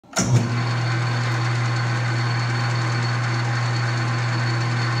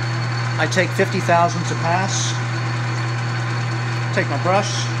I take 50 thousandths a pass. Take my brush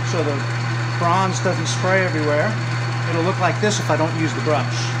so the bronze doesn't spray everywhere. It'll look like this if I don't use the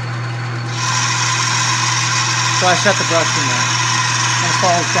brush. So I set the brush in there and it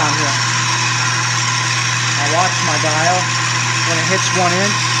falls down here. I watch my dial. When it hits 1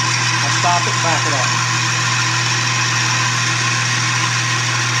 inch, I stop it, back it off.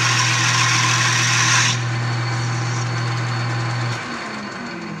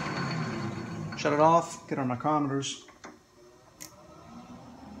 Shut it off, get our micrometers.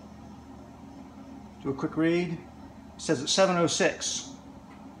 Do a quick read. It says it's 706.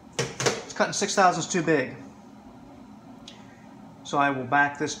 It's cutting 6 thousandths too big. So I will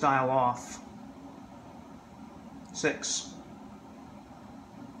back this dial off. 6.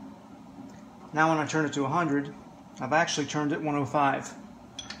 Now when I turn it to 100, I've actually turned it 105.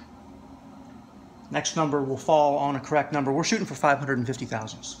 Next number will fall on a correct number. We're shooting for 550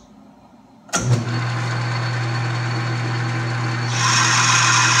 thousandths.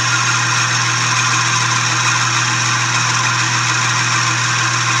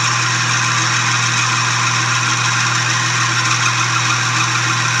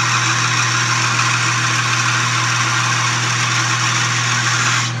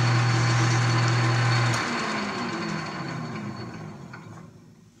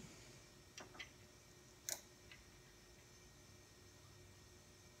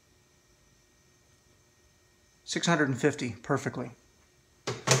 $650 perfectly.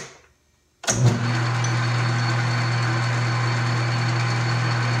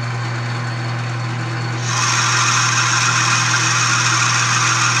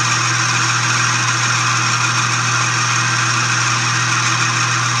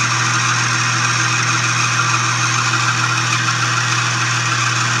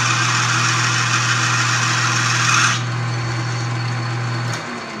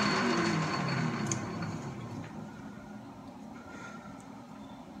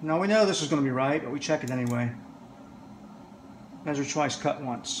 Now we know this is going to be right, but we check it anyway. Measure twice, cut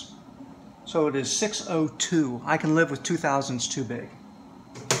once. So it is 602. I can live with 2 thousandths too big.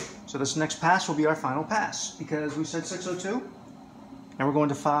 So this next pass will be our final pass because we said 602 and we're going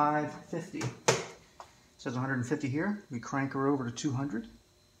to 550. It says 150 here. We crank her over to 200.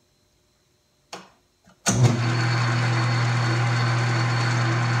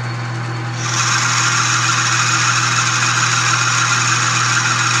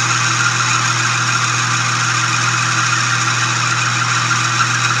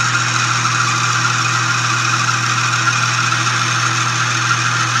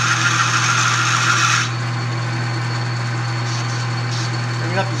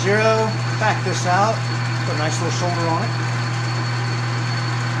 Up to 0, back this out, put a nice little shoulder on it.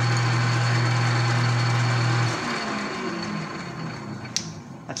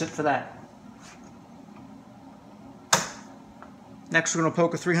 That's it for that. Next we're going to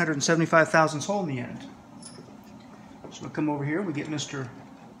poke a 375 thousandths hole in the end. So we'll come over here, we get Mr.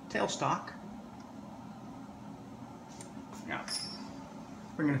 Tailstock. Now,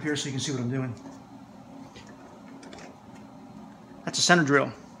 bring it up here so you can see what I'm doing. That's a center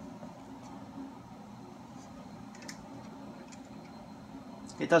drill.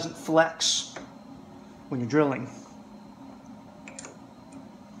 It doesn't flex when you're drilling.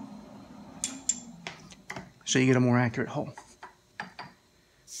 So you get a more accurate hole.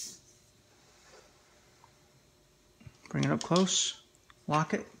 Bring it up close,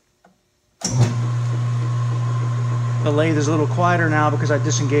 lock it. The lathe is a little quieter now because I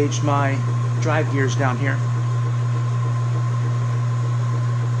disengaged my drive gears down here.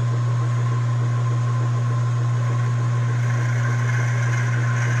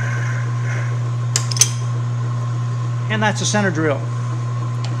 And that's a center drill.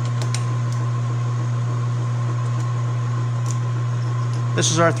 This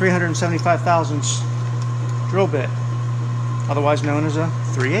is our 375 thousandths drill bit, otherwise known as a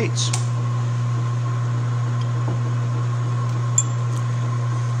 3/8.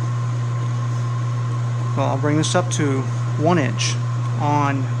 Well, I'll bring this up to 1 inch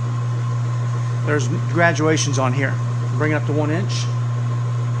on, there's graduations on here. Bring it up to 1 inch.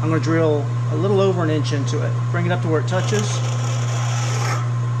 I'm going to drill a little over 1 inch into it. Bring it up to where it touches.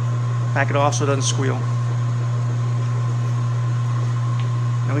 Back it off so it doesn't squeal.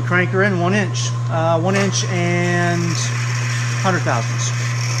 And we crank her in 1 inch. 1 inch and 100 thousandths.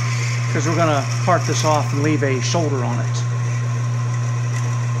 Because we're going to part this off and leave a shoulder on it.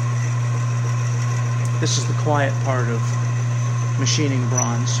 This is the quiet part of machining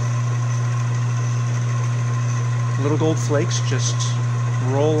bronze. Little gold flakes just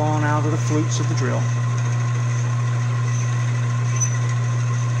roll on out of the flutes of the drill.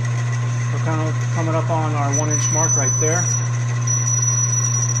 kind of coming up on our 1-inch mark right there.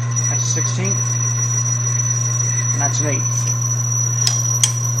 That's 1/16, and that's 1/8.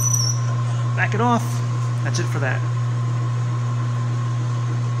 Back it off. That's it for that.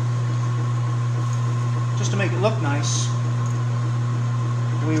 Just to make it look nice,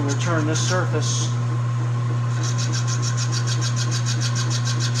 we will turn this surface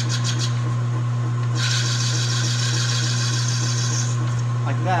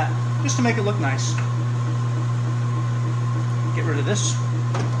like that, just to make it look nice. Get rid of this.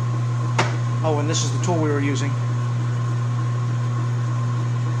 Oh, and this is the tool we were using.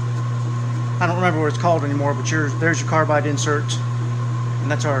 I don't remember what it's called anymore, but there's your carbide insert, and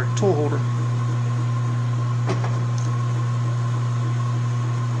that's our tool holder.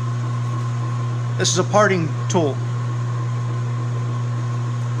 This is a parting tool.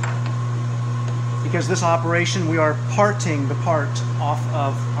 Because this operation, we are parting the part off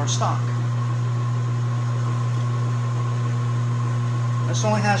of our stock. This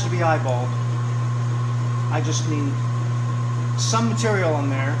only has to be eyeballed. I just need some material on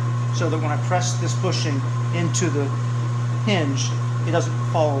there so that when I press this bushing into the hinge, it doesn't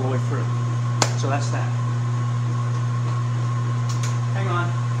fall all the way through. So that's that. Hang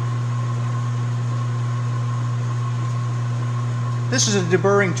on. This is a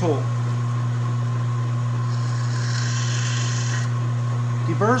deburring tool.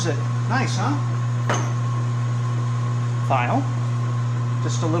 Deburrs it. Nice, huh? File.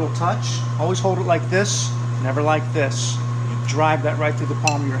 Just a little touch. Always hold it like this, never like this. You drive that right through the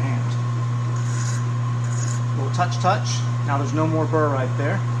palm of your hand. A little touch, touch. Now there's no more burr right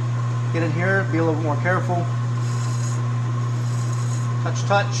there. Get in here, be a little bit more careful. Touch,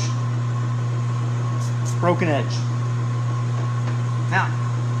 touch. Broken edge.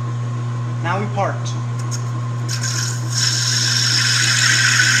 Now we part.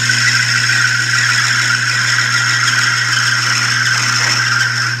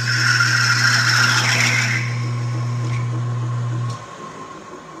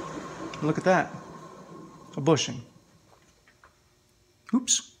 Look at that. A bushing.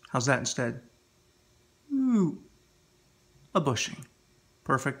 Oops. How's that instead? Ooh. A bushing.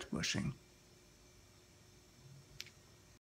 Perfect bushing.